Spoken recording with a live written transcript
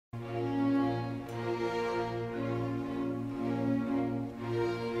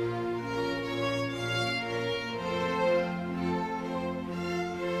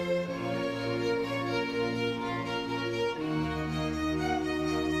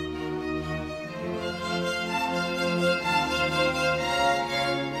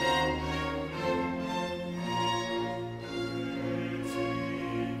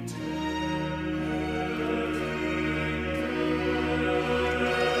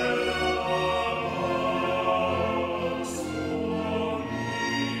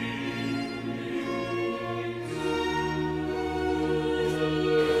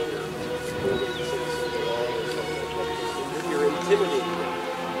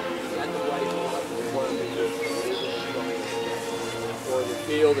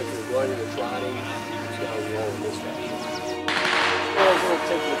field, if you're running or trotting, see how you roll in this guy. Those little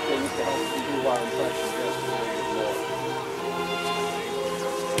technical things to help you do a lot of impressions just a little bit more.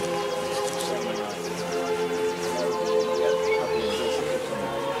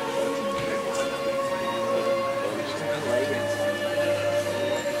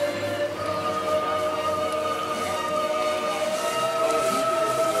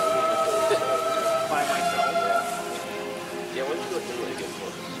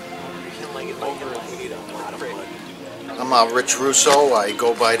 I'm Rich Russo. I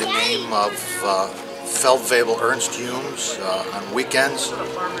go by the name of Feldwebel Ernst Humes on weekends.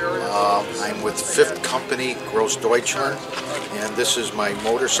 I'm with 5th Company GrossDeutschland, and this is my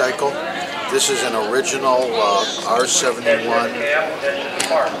motorcycle. This is an original R71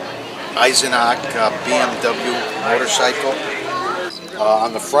 Eisenach BMW motorcycle.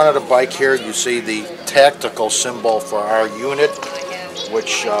 On the front of the bike here you see the tactical symbol for our unit,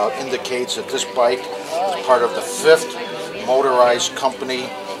 which indicates that this bike is part of the 5th Motorized Company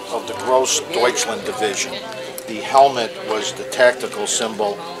of the GrossDeutschland division. The helmet was the tactical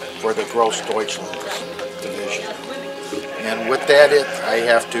symbol for the GrossDeutschland division. And with that, I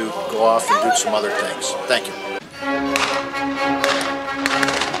have to go off and do some other things. Thank you.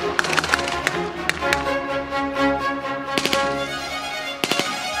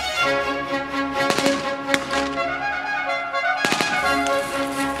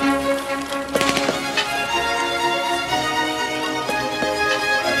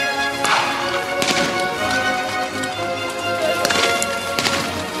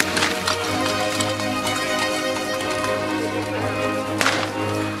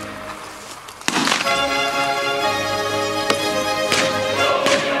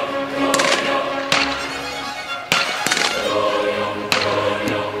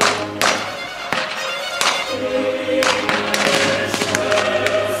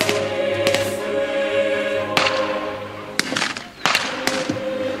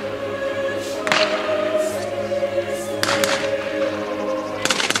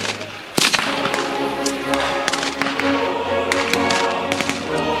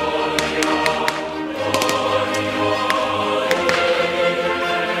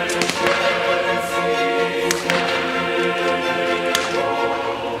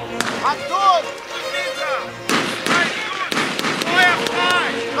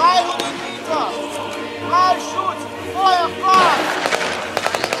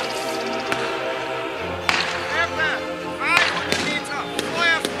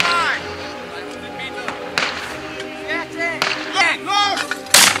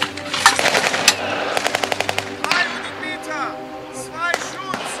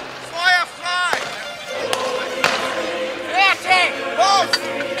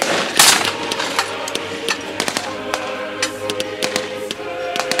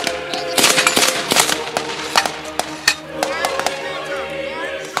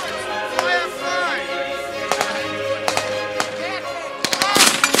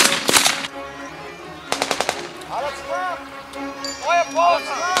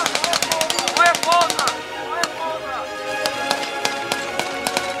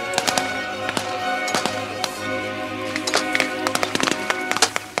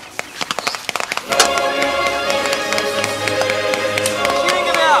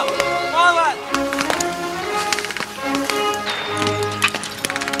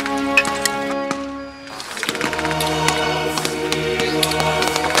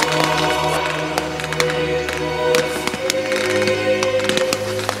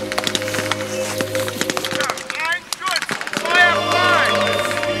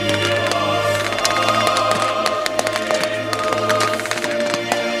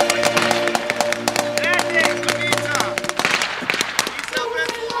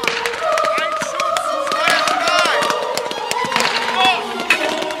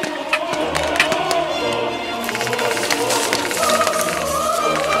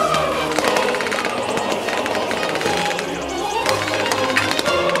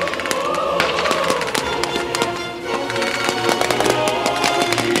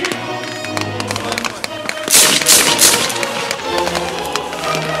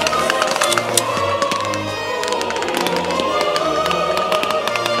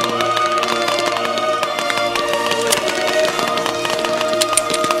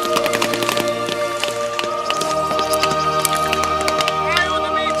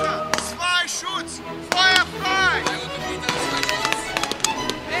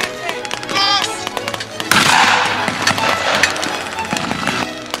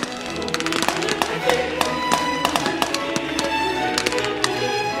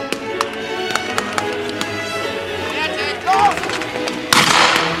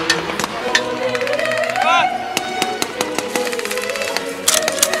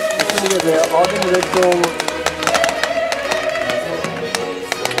 Richtung.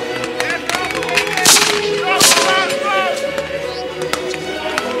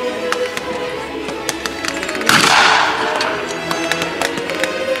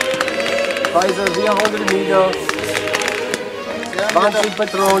 Weiser 400 Meter, 20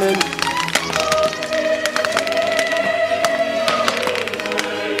 Patronen.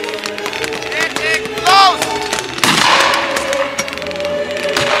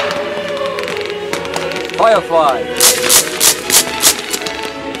 Feuerfrei.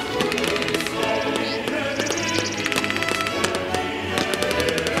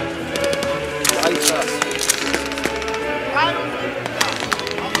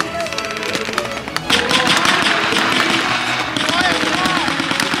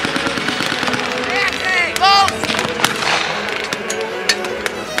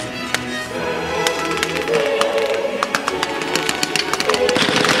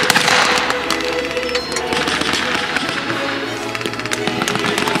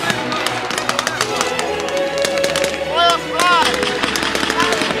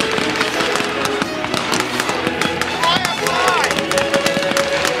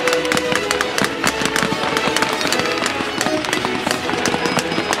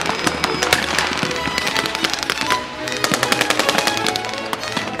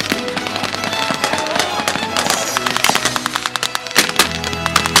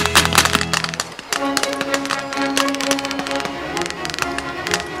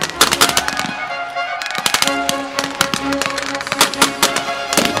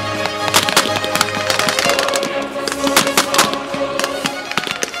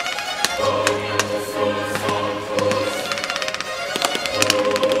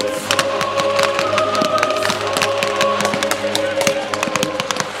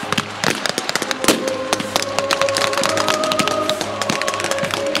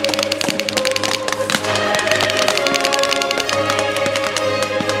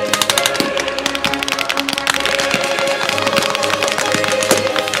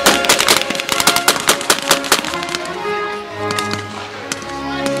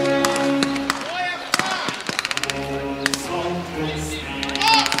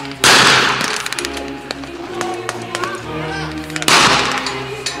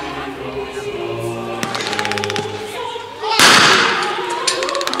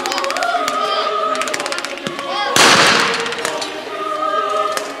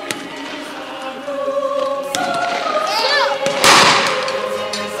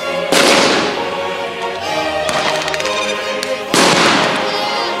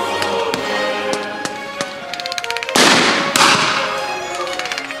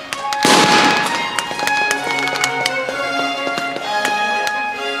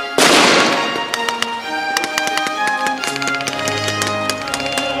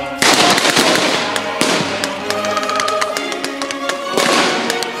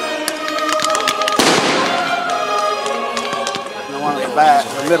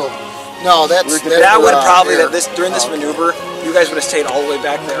 No, that would have probably during this maneuver, you guys would have stayed all the way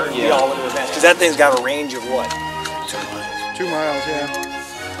back there. And we all would have advanced because that thing's got a range of what? 2 miles, yeah.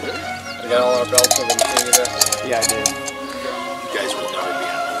 We got all our belts of them cleaned up. Yeah, I did. You guys would never be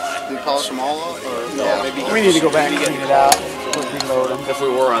on the line. Did you polish them all up? Or? No, maybe we need to go back and clean it out. Reload them. If we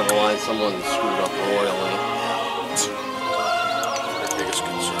were on the line, someone screwed up royally. The biggest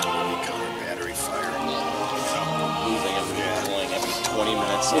concern would be counter battery fire. Losing them, going every 20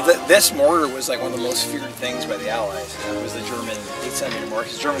 minutes. Well, this mortar was like one of the most feared things by the Allies. It was the German 8cm mortar.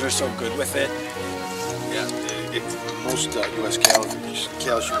 Because Germans are so good with it. Yeah, most U.S. casualties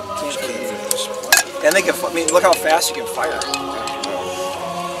can't do this. And they can. I mean, look how fast you can fire it.